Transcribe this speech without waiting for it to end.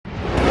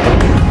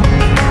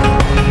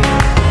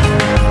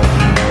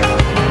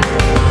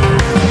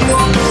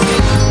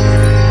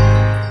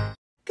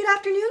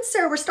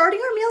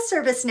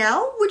service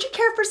now. Would you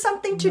care for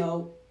something to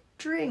No.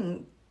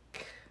 drink?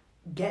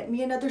 Get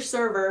me another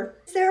server.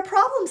 Is there a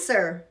problem,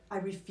 sir? I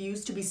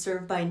refuse to be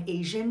served by an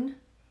Asian.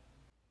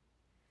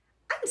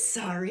 I'm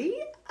sorry.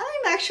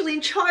 I'm actually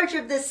in charge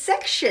of this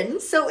section,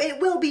 so it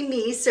will be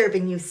me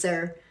serving you,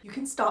 sir. You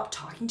can stop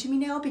talking to me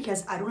now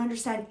because I don't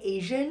understand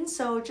Asian,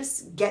 so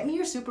just get me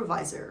your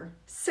supervisor.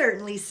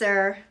 Certainly,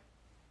 sir.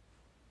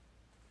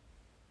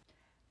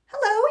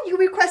 Hello, you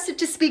requested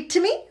to speak to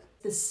me?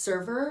 The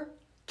server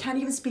can't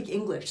even speak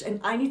English, and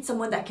I need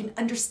someone that can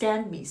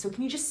understand me, so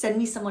can you just send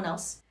me someone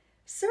else?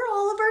 Sir,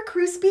 all of our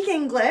crew speak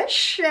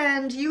English,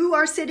 and you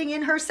are sitting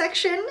in her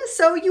section,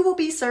 so you will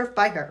be served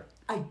by her.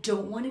 I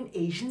don't want an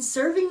Asian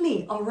serving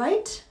me, all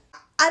right?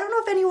 I don't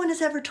know if anyone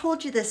has ever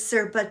told you this,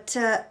 sir, but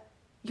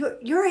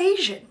you're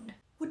Asian.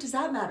 What does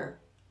that matter?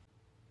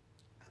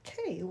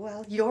 Okay,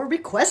 well, your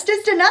request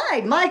is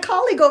denied. My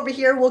colleague over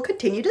here will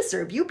continue to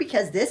serve you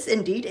because this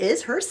indeed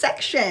is her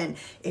section.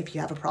 If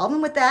you have a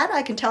problem with that,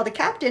 I can tell the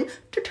captain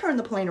to turn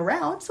the plane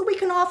around so we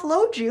can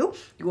offload you.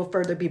 You will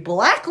further be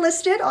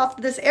blacklisted off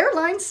this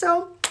airline,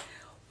 so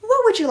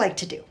what would you like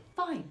to do?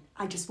 Fine,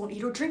 I just won't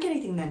eat or drink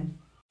anything then.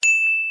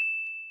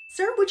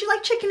 Sir, would you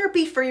like chicken or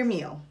beef for your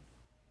meal?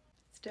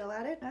 Still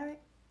at it?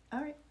 All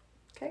right,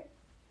 okay.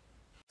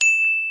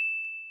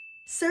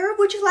 Sir,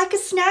 would you like a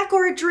snack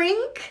or a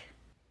drink?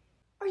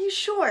 Are you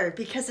sure?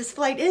 Because this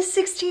flight is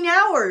 16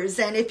 hours,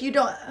 and if you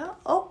don't...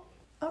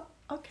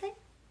 okay.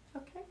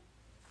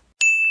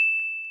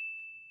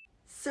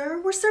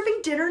 Sir, we're serving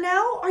dinner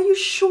now. Are you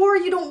sure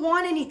you don't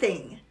want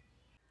anything?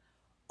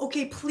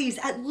 Okay, please,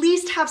 at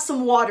least have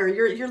some water.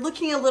 You're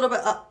looking a little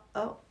bit...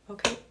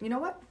 okay. You know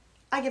what?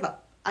 I give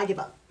up.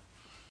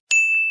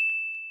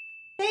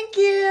 Thank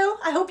you.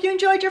 I hope you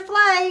enjoyed your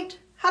flight.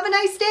 Have a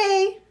nice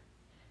day.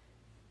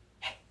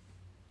 Hey,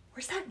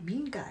 where's that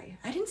mean guy?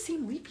 I didn't see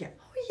him leave yet.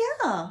 Oh,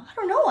 yeah. I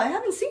don't know. I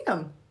haven't seen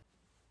him.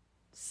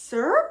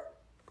 Sir?